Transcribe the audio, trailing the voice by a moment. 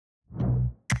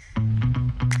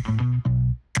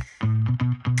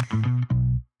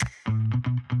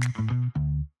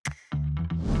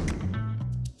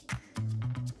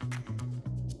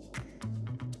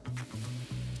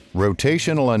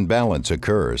Rotational unbalance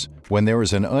occurs when there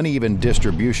is an uneven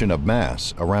distribution of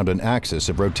mass around an axis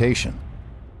of rotation.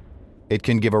 It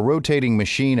can give a rotating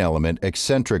machine element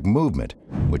eccentric movement,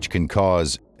 which can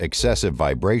cause excessive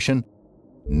vibration,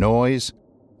 noise,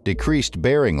 decreased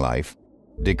bearing life,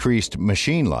 decreased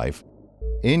machine life,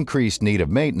 increased need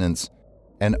of maintenance,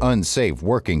 and unsafe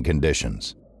working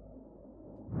conditions.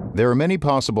 There are many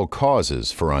possible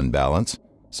causes for unbalance,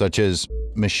 such as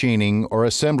machining or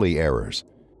assembly errors,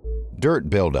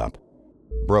 dirt buildup,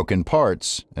 broken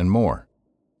parts, and more.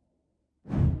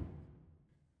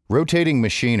 Rotating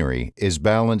machinery is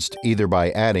balanced either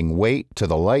by adding weight to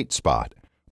the light spot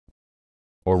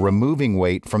or removing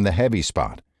weight from the heavy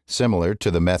spot, similar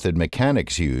to the method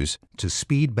mechanics use to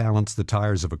speed balance the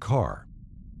tires of a car.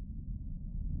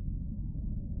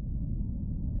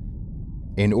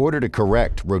 In order to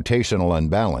correct rotational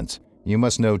unbalance, you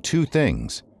must know two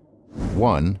things.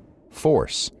 1.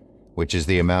 Force, which is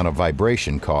the amount of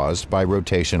vibration caused by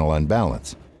rotational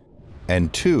unbalance.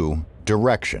 And 2.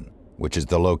 Direction, which is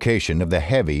the location of the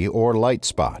heavy or light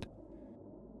spot.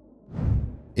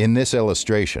 In this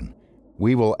illustration,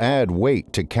 we will add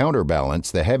weight to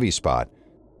counterbalance the heavy spot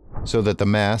so that the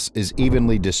mass is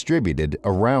evenly distributed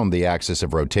around the axis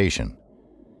of rotation.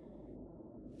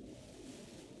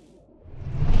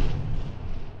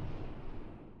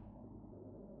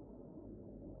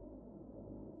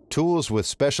 Tools with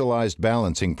specialized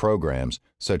balancing programs,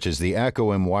 such as the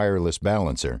Acoem wireless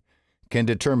balancer, can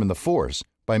determine the force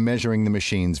by measuring the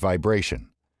machine's vibration.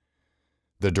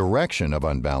 The direction of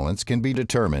unbalance can be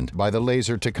determined by the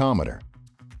laser tachometer.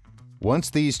 Once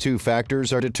these two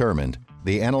factors are determined,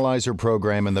 the analyzer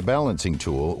program in the balancing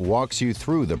tool walks you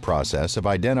through the process of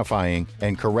identifying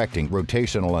and correcting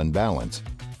rotational unbalance